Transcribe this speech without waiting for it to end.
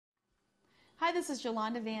Hi, this is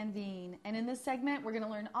Yolanda Van Veen, and in this segment we're going to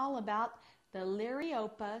learn all about the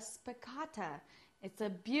Liriope spicata. It's a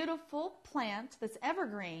beautiful plant that's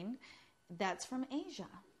evergreen that's from Asia.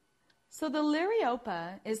 So the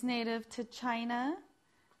Liriope is native to China,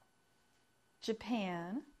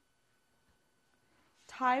 Japan,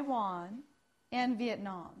 Taiwan, and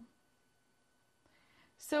Vietnam.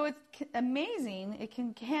 So it's amazing. It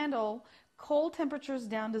can handle cold temperatures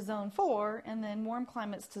down to zone 4 and then warm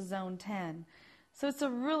climates to zone 10. So it's a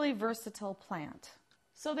really versatile plant.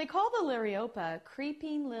 So they call the Liriope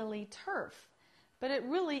creeping lily turf, but it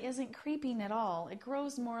really isn't creeping at all. It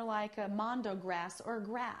grows more like a mondo grass or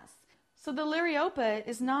grass. So the Liriope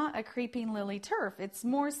is not a creeping lily turf. It's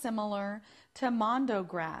more similar to mondo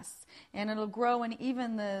grass, and it'll grow and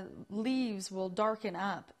even the leaves will darken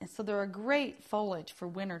up. And so they're a great foliage for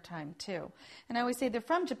wintertime too. And I always say they're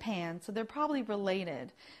from Japan, so they're probably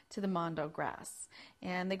related to the mondo grass.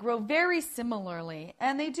 And they grow very similarly,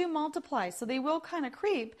 and they do multiply. So they will kind of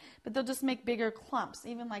creep, but they'll just make bigger clumps,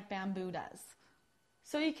 even like bamboo does.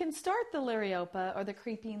 So you can start the Liriope or the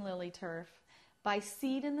creeping lily turf by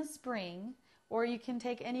seed in the spring, or you can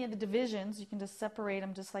take any of the divisions. You can just separate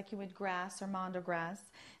them just like you would grass or mondo grass.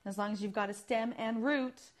 And as long as you've got a stem and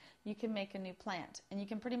root, you can make a new plant. And you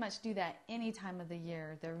can pretty much do that any time of the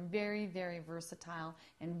year. They're very, very versatile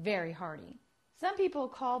and very hardy. Some people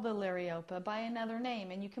call the Liriope by another name,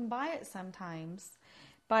 and you can buy it sometimes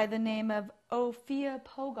by the name of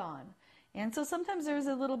Ophiopogon. And so sometimes there's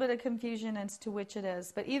a little bit of confusion as to which it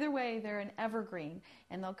is, but either way, they're an evergreen,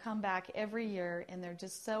 and they'll come back every year, and they're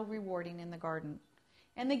just so rewarding in the garden.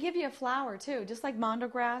 And they give you a flower too, just like mondo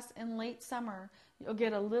grass. In late summer, you'll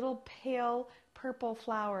get a little pale purple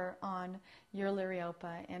flower on your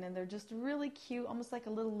Liriope, and they're just really cute, almost like a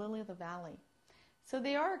little lily of the valley. So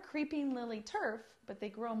they are a creeping lily turf, but they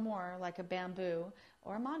grow more like a bamboo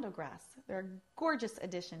or a mondo grass. They're a gorgeous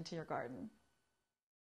addition to your garden.